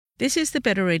This is the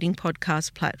Better Reading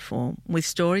Podcast platform with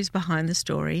stories behind the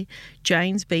story,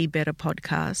 Jane's Be Better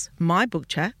podcast, my book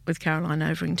chat with Caroline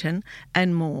Overington,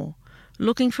 and more.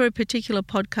 Looking for a particular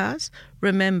podcast?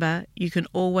 Remember, you can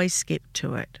always skip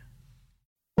to it.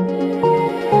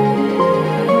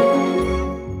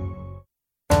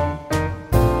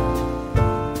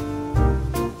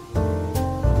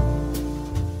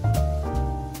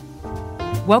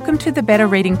 Welcome to the Better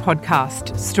Reading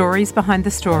Podcast, Stories Behind the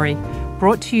Story,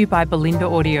 brought to you by Belinda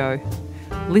Audio.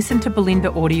 Listen to Belinda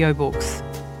audiobooks,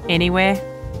 anywhere,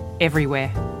 everywhere.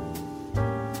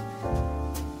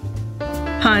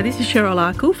 Hi, this is Cheryl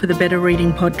Arkle for the Better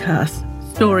Reading Podcast,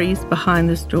 Stories Behind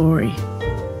the Story.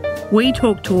 We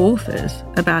talk to authors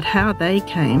about how they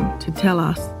came to tell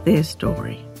us their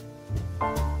story.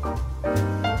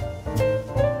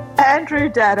 Andrew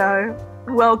Daddo,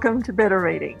 welcome to Better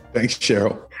Reading. Thanks,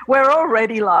 Cheryl. We're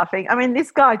already laughing. I mean, this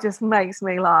guy just makes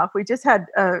me laugh. We just had,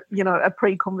 a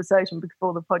pre-conversation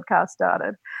before the podcast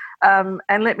started.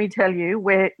 And let me tell you,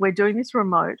 we're doing this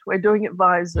remote. We're doing it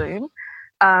via Zoom.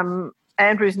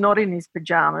 Andrew's not in his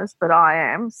pajamas, but I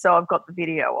am. So I've got the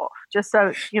video off, just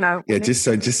so you know. Yeah, just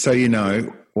so you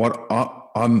know,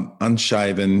 I'm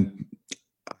unshaven.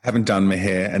 I haven't done my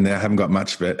hair, and I haven't got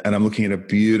much of it. And I'm looking at a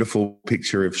beautiful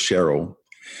picture of Cheryl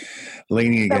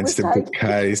leaning against a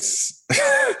bookcase,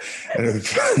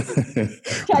 with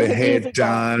her hair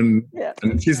done, yeah.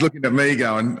 And she's looking at me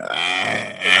going,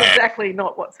 It's exactly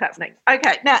not what's happening.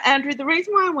 Okay, now, Andrew, the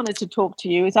reason why I wanted to talk to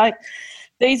you is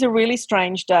these are really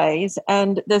strange days,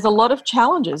 and there's a lot of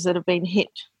challenges that have been hit,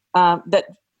 that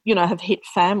have hit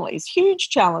families, huge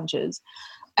challenges.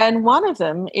 And one of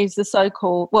them is the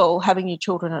so-called, having your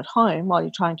children at home while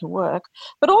you're trying to work,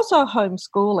 but also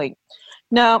homeschooling.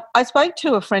 Now, I spoke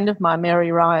to a friend of mine,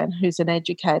 Mary Ryan, who's an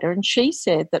educator, and she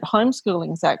said that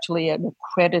homeschooling is actually an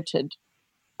accredited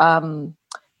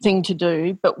thing to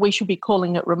do, but we should be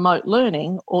calling it remote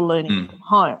learning or learning from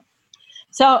home.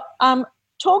 So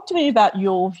talk to me about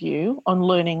your view on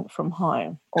learning from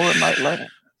home or remote learning.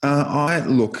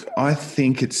 I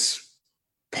think it's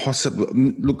possible.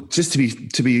 Look, just to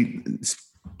be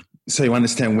so you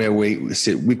understand where we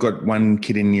sit. We've got one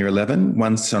kid in year 11,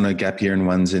 one's on a gap year and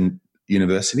one's in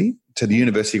university. So the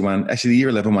university one, actually the year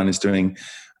 11 one is doing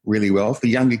really well. For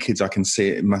younger kids, I can see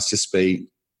it must just be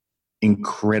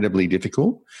incredibly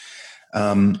difficult.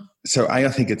 So A, I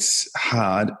think it's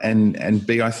hard, and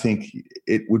B, I think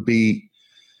it would be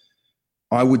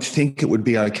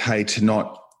okay to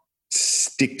not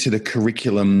stick to the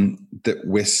curriculum that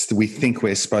we think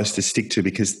we're supposed to stick to,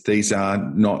 because these are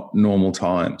not normal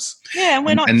times. Yeah, and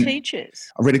we're not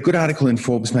teachers. I read a good article in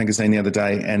Forbes magazine the other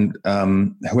day, and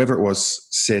whoever it was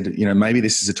said, maybe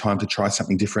this is a time to try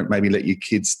something different, maybe let your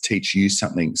kids teach you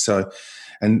something. So,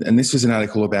 and this was an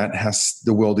article about how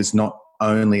the world is not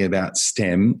only about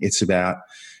STEM, it's about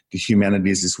the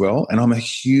humanities as well. And I'm a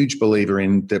huge believer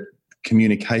in that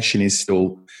communication is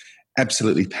still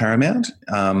absolutely paramount,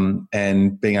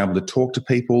 and being able to talk to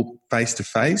people face to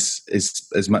face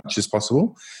as much as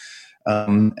possible,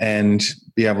 and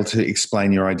be able to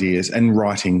explain your ideas, and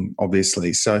writing,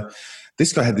 obviously. So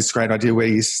this guy had this great idea where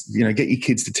you get your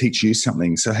kids to teach you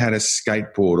something. So how to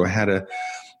skateboard, or how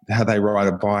they ride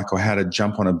a bike, or how to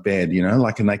jump on a bed,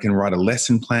 and they can write a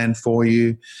lesson plan for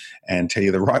you and tell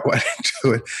you the right way to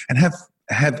do it, and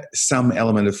have some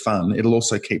element of fun. It'll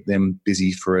also keep them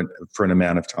busy for an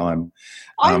amount of time.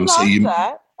 I love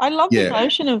that. I love the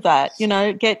notion of that,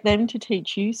 get them to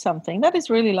teach you something. That is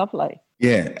really lovely.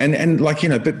 Yeah. And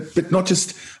but not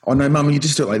just, oh no, Mum, you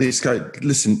just do it like this. Go,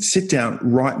 listen, sit down,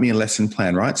 write me a lesson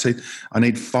plan, right? So I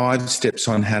need 5 steps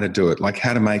on how to do it, like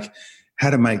how to make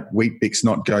Wheat Bix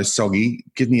not go soggy.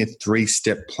 Give me a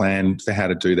 3-step plan for how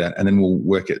to do that, and then we'll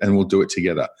work it and we'll do it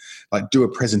together. Like, do a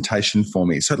presentation for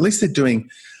me. So at least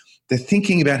they're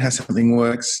thinking about how something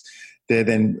works. They're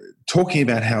then talking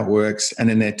about how it works, and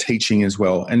then they're teaching as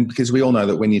well. And because we all know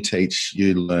that when you teach,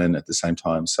 you learn at the same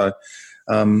time. So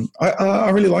I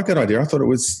really like that idea. I thought it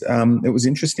was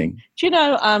interesting. Do you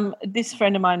know, this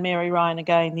friend of mine, Mary Ryan,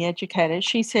 again, the educator,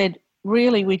 she said,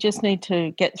 really, we just need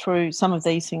to get through some of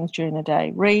these things during the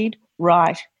day. Read,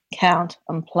 write, count,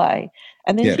 and play.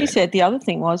 And then she said the other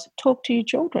thing was talk to your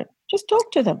children. Just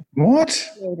talk to them. What?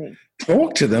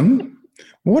 Talk to them?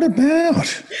 What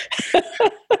about?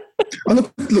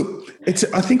 Look.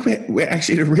 I think we're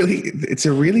actually it's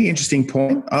a really interesting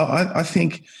point. I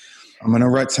think, I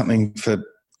wrote something for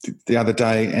the other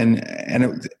day, and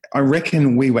I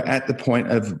reckon we were at the point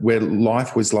of where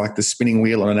life was like the spinning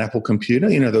wheel on an Apple computer,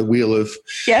 the wheel of,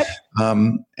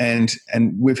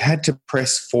 and we've had to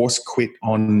press force quit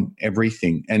on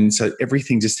everything. And so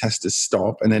everything just has to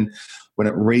stop. And then when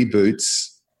it reboots,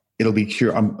 it'll be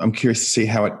I'm curious to see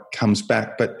how it comes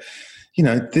back. But, you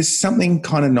know, there's something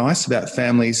kind of nice about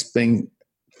families being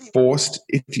forced.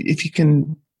 If you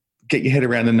can get your head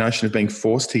around the notion of being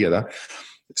forced together,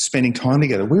 spending time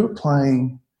together. We were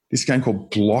playing this game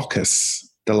called Blokus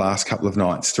the last couple of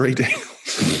nights, 3D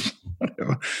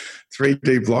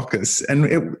Blokus. And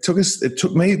it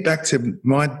took me back to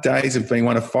my days of being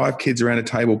one of 5 kids around a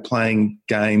table playing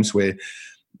games where,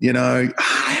 you know,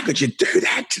 how could you do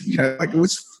that? You know, like it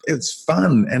was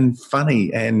fun and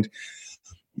funny, and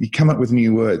you come up with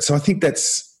new words. So I think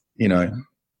that's, you know,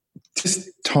 just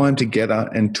time together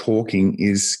and talking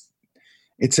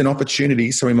it's an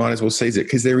opportunity, so we might as well seize it,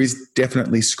 because there is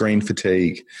definitely screen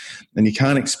fatigue, and you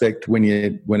can't expect when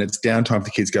it's downtime for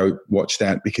kids go watch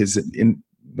that, because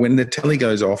when the telly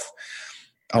goes off,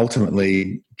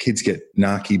 ultimately kids get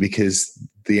narky because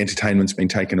the entertainment's been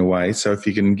taken away. So if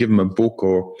you can give them a book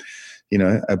or, you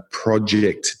know, a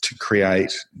project to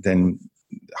create, then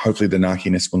hopefully the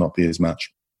narkiness will not be as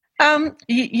much.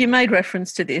 You made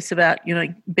reference to this about, you know,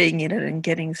 being in it and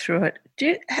getting through it. Do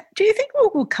you think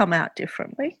we'll come out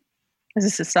differently as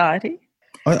a society?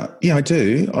 Yeah, I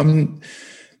do. I'm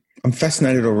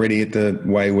fascinated already at the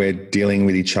way we're dealing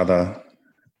with each other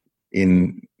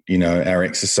in, you know, our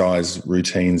exercise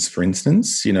routines, for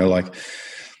instance. You know, like,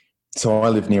 so I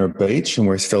live near a beach and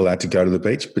we're still allowed to go to the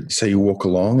beach, but so you walk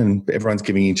along and everyone's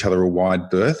giving each other a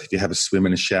wide berth. If you have a swim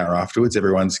and a shower afterwards,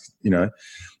 everyone's, you know.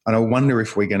 And I wonder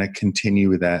if we're going to continue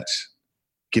with that,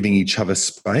 giving each other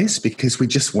space, because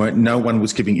no one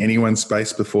was giving anyone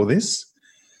space before this.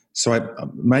 So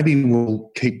maybe we'll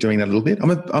keep doing that a little bit.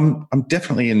 I'm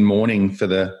definitely in mourning for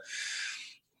the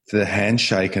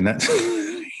handshake, and that's,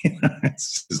 you know,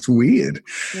 it's weird.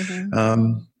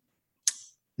 Mm-hmm.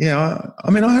 Yeah,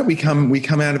 I mean, I hope we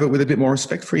come out of it with a bit more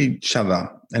respect for each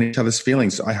other and each other's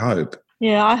feelings. I hope.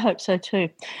 Yeah, I hope so too.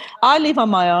 I live on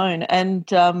my own, and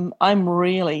I'm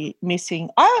really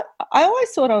missing. I always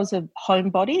thought I was a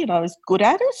homebody and I was good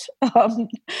at it,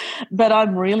 but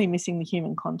I'm really missing the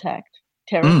human contact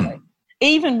terribly.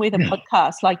 Even with a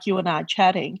podcast like you and I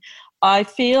chatting, I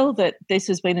feel that this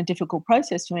has been a difficult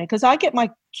process for me because I get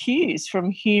my cues from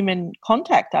human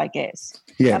contact, I guess.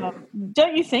 Yeah.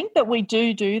 Don't you think that we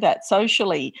do that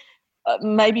socially?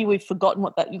 Maybe we've forgotten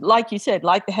what that, like you said,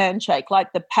 like the handshake,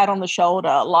 like the pat on the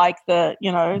shoulder, like the,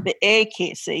 you know, the air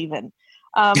kiss even.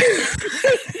 More.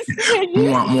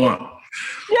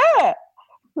 Yeah,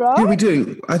 right? Yeah, we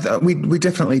do. We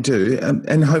definitely do.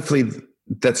 And hopefully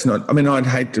that's not, I mean, I'd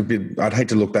hate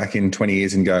to look back in 20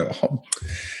 years and go, oh,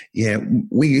 yeah,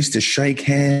 we used to shake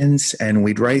hands and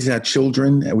we'd raise our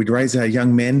children and we'd raise our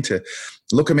young men to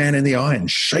look a man in the eye and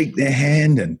shake their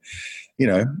hand, and, you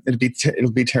know,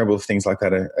 it'll be terrible if things like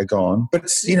that are gone. But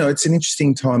it's, you know, it's an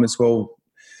interesting time as well.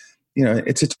 You know,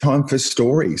 it's a time for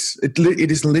stories. It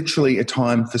is literally a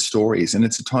time for stories, and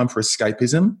it's a time for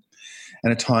escapism,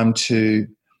 and a time to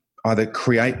either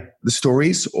create the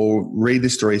stories or read the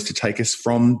stories to take us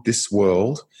from this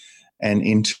world and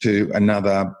into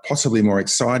another, possibly more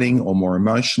exciting or more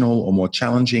emotional or more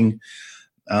challenging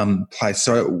place.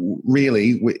 So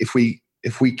really, if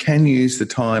we can use the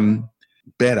time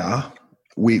better,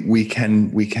 we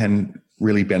can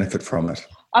really benefit from it.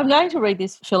 I'm going to read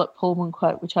this Philip Pullman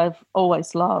quote, which I've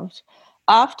always loved.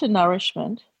 After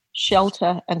nourishment,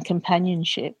 shelter and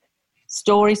companionship,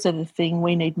 stories are the thing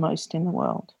we need most in the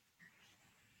world.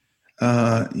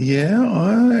 Yeah,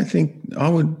 I think I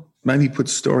would maybe put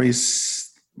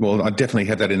stories, well, I definitely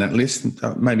have that in that list.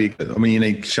 Maybe, I mean, you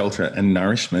need shelter and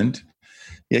nourishment.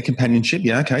 Yeah, companionship.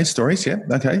 Yeah, okay, stories. Yeah,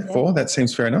 okay, yeah. 4. That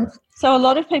seems fair enough. So a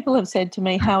lot of people have said to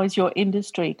me, how is your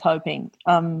industry coping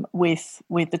with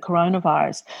the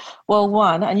coronavirus? Well,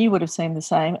 one, and you would have seen the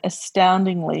same,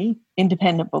 astoundingly,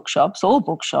 independent bookshops, all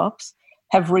bookshops,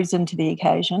 have risen to the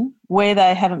occasion. Where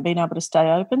they haven't been able to stay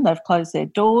open, they've closed their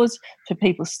doors for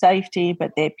people's safety,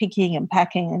 but they're picking and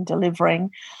packing and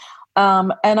delivering.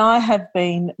 And I have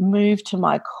been moved to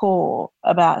my core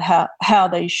about how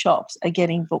these shops are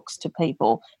getting books to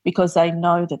people because they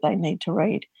know that they need to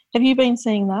read. Have you been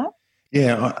seeing that?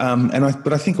 Yeah,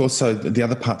 but I think also the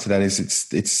other part to that is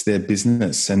it's their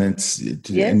business, and and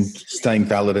staying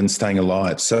valid and staying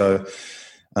alive. So,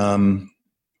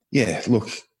 yeah, look,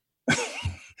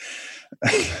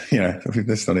 you know,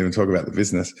 let's not even talk about the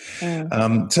business.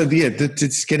 So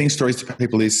it's getting stories to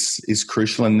people is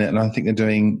crucial, and I think they're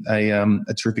doing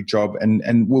a terrific job,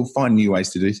 and we'll find new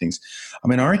ways to do things. I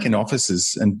mean, I reckon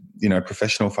offices and, you know,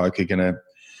 professional folk are going to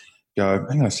go,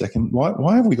 hang on a second,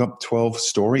 why have we got 12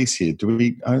 stories here? Can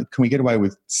we get away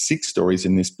with 6 stories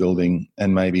in this building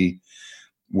and maybe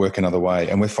work another way?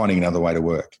 And we're finding another way to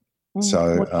work.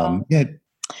 Yeah.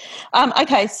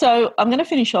 Okay, so I'm going to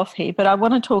finish off here, but I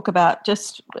want to talk about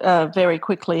just very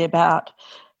quickly about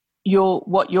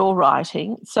what you're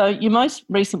writing. So your most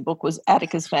recent book was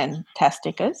Atticus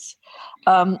Fantasticus,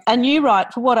 and you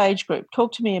write for what age group?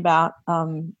 Talk to me about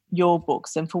your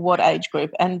books and for what age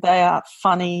group. And they are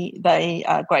funny, they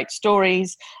are great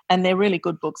stories, and they're really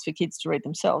good books for kids to read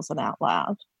themselves and out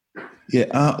loud.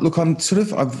 Yeah, look,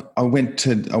 I went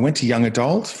to young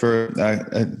adult for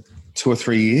 2 or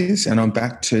 3 years, and I'm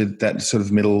back to that sort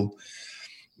of middle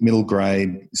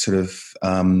grade sort of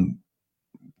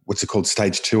what's it called,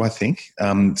 stage 2, I think.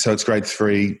 So it's grade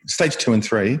 3, stage 2 and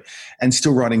 3, and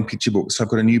still writing picture books. So I've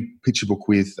got a new picture book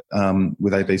with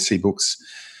ABC Books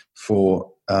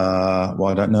for I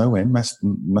don't know when,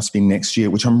 must be next year,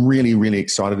 which I'm really, really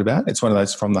excited about. It's one of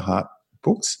those from the heart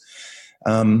books.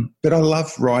 But I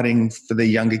love writing for the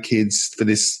younger kids, for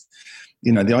this,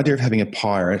 the idea of having a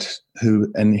pirate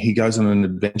and he goes on an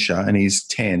adventure and he's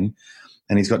 10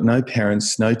 and he's got no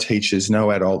parents, no teachers,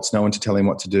 no adults, no one to tell him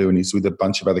what to do, and he's with a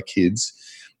bunch of other kids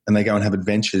and they go and have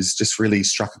adventures, just really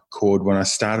struck a chord when I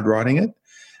started writing it.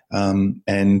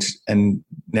 And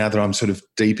now that I'm sort of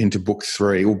deep into book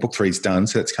 3, well, book 3 is done,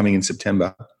 so that's coming in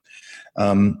September.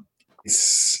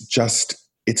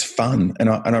 It's fun, and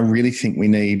I really think we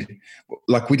need,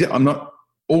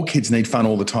 all kids need fun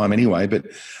all the time anyway, but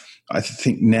I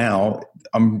think now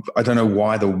I don't know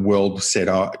why the world said,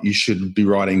 you should be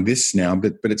writing this now,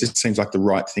 but it just seems like the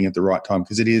right thing at the right time,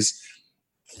 because it is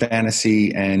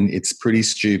fantasy and it's pretty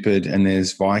stupid, and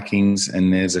there's Vikings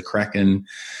and there's a Kraken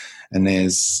and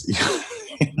there's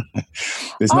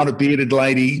there's not a bearded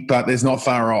lady, but there's not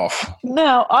far off.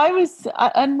 No,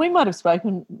 and we might have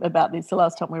spoken about this the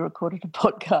last time we recorded a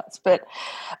podcast, but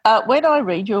when I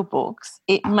read your books,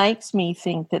 it makes me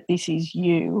think that this is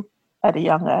you at a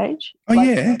young age. Oh,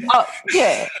 yeah. Oh,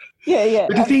 yeah. Yeah.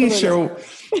 But the thing is, Cheryl,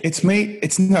 it's me.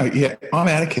 I'm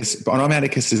Atticus, but I'm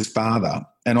Atticus's father,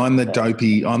 and I'm the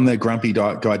dopey, I'm the grumpy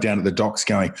guy down at the docks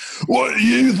going, "What do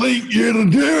you think you're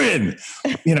doing?"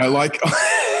 I'm like,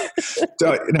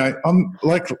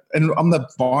 and I'm the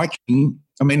Viking.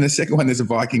 I mean, the second one, there's a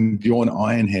Viking, Bjorn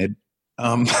Ironhead,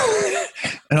 and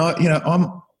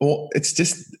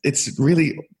it's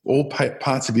really all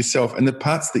parts of yourself, and the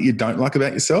parts that you don't like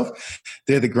about yourself,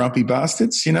 they're the grumpy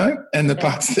bastards, and the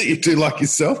parts that you do like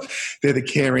yourself, they're the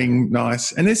caring,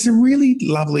 nice. And there's some really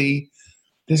lovely.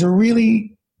 There's a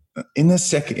really in the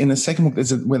second book,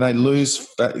 there's where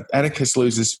Atticus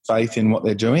loses faith in what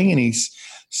they're doing, and he's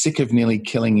sick of nearly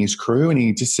killing his crew, and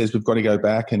he just says, "We've got to go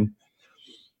back." And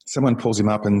someone pulls him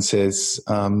up and says,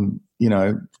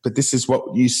 but this is what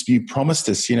you promised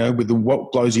us, with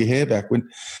what blows your hair back,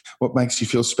 what makes you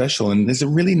feel special. And there's a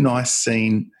really nice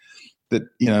scene that,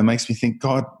 makes me think,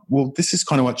 God, well, this is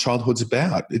kind of what childhood's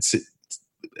about. It's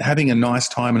having a nice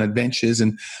time and adventures,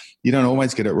 and you don't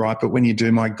always get it right, but when you do,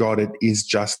 my God, it is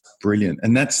just brilliant.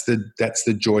 And that's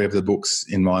the joy of the books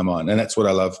in my mind. And that's what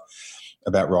I love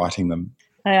about writing them.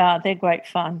 They are. They're great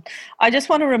fun. I just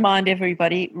want to remind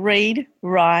everybody, read,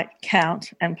 write, count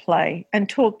and play, and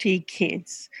talk to your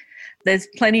kids. There's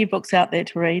plenty of books out there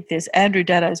to read. There's Andrew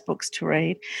Daddo's books to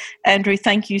read. Andrew,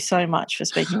 thank you so much for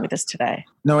speaking with us today.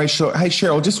 No, hey,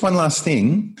 Cheryl, just one last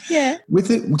thing. Yeah. With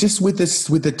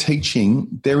the teaching,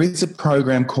 there is a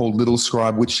program called Little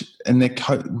Scribe,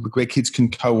 where kids can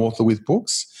co-author with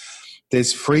books.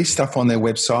 There's free stuff on their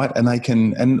website, and they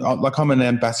can, and I'm an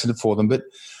ambassador for them, but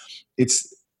it's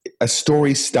a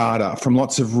story starter from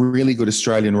lots of really good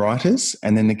Australian writers,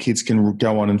 and then the kids can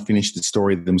go on and finish the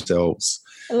story themselves.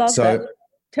 I love that.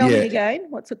 Tell me again,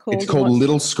 what's it called? It's called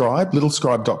Little Scribe,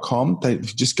 littlescribe.com. If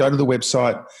you just go to the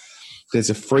website, there's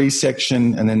a free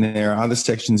section, and then there are other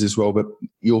sections as well, but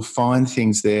you'll find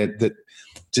things there that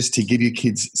just to give your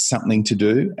kids something to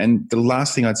do. And the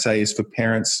last thing I'd say is for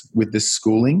parents with this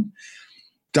schooling,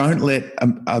 don't let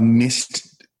a missed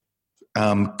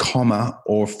comma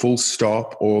or full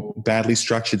stop or badly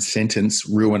structured sentence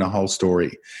ruin a whole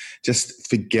story. Just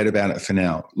forget about it for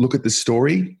now. Look at the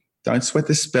story. Don't sweat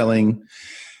the spelling.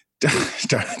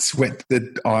 Don't sweat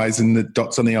the I's and the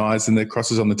dots on the I's and the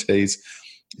crosses on the T's.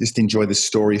 Just enjoy the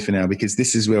story for now, because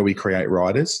this is where we create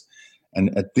writers.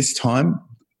 And at this time,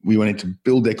 we wanted to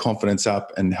build their confidence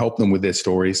up and help them with their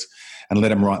stories and let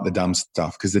them write the dumb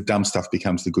stuff, because the dumb stuff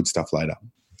becomes the good stuff later.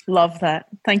 Love that.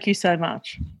 Thank you so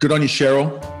much. Good on you,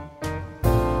 Cheryl.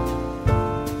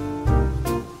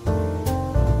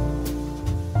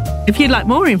 If you'd like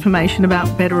more information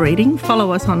about Better Reading,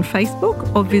 follow us on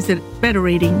Facebook or visit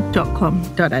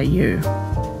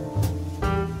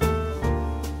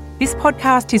betterreading.com.au. This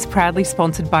podcast is proudly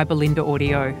sponsored by Bolinda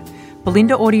Audio.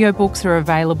 Belinda audiobooks are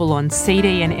available on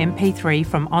CD and MP3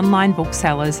 from online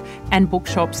booksellers and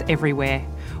bookshops everywhere,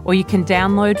 or you can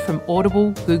download from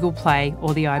Audible, Google Play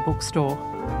or the iBook Store.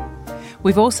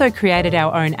 We've also created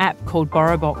our own app called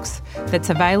BorrowBox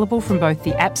that's available from both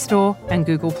the App Store and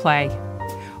Google Play.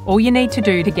 All you need to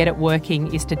do to get it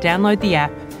working is to download the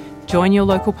app, join your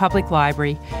local public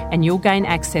library, and you'll gain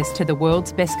access to the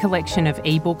world's best collection of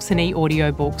ebooks and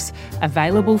e-audiobooks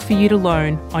available for you to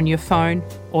loan on your phone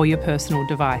or your personal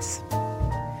device.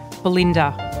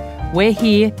 Belinda, we're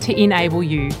here to enable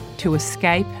you to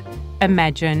escape,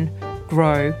 imagine,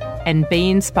 grow, and be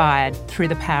inspired through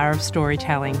the power of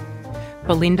storytelling.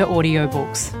 Belinda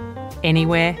Audiobooks.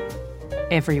 Anywhere,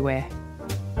 everywhere.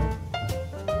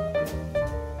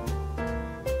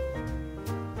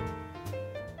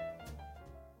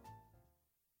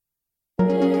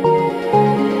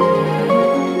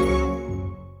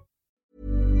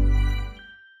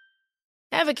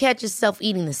 Ever catch yourself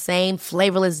eating the same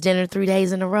flavorless dinner 3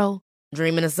 days in a row?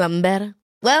 Dreaming of something better?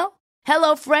 Well,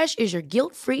 HelloFresh is your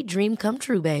guilt-free dream come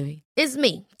true, baby. It's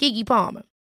me, Keke Palmer.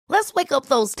 Let's wake up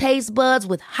those taste buds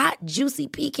with hot, juicy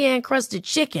pecan-crusted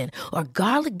chicken or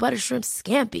garlic butter shrimp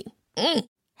scampi.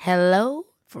 Hello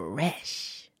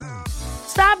Fresh.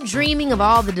 Stop dreaming of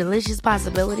all the delicious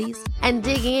possibilities and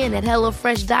dig in at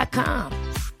HelloFresh.com.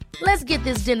 Let's get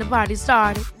this dinner party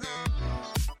started.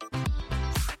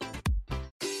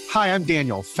 Hi, I'm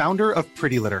Daniel, founder of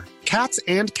Pretty Litter. Cats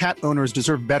and cat owners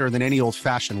deserve better than any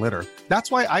old-fashioned litter. That's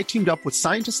why I teamed up with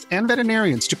scientists and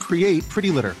veterinarians to create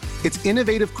Pretty Litter. Its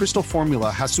innovative crystal formula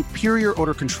has superior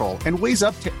odor control and weighs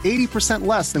up to 80%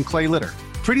 less than clay litter.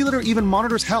 Pretty Litter even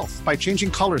monitors health by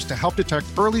changing colors to help detect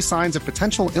early signs of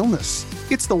potential illness.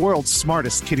 It's the world's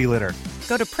smartest kitty litter.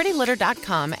 Go to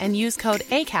prettylitter.com and use code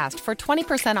ACAST for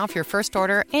 20% off your first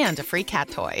order and a free cat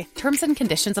toy. Terms and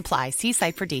conditions apply. See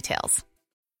site for details.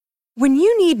 When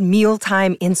you need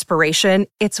mealtime inspiration,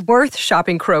 it's worth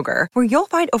shopping Kroger, where you'll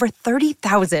find over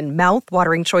 30,000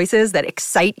 mouth-watering choices that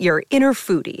excite your inner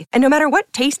foodie. And no matter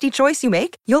what tasty choice you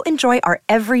make, you'll enjoy our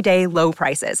everyday low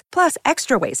prices, plus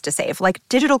extra ways to save, like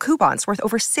digital coupons worth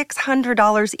over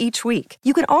 $600 each week.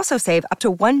 You can also save up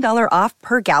to $1 off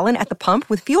per gallon at the pump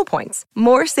with fuel points.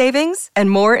 More savings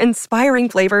and more inspiring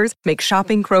flavors make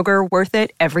shopping Kroger worth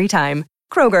it every time.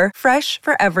 Kroger, fresh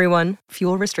for everyone.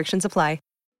 Fuel restrictions apply.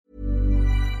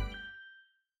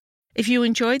 If you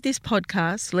enjoyed this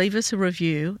podcast, leave us a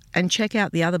review and check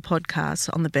out the other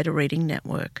podcasts on the Better Reading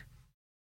Network.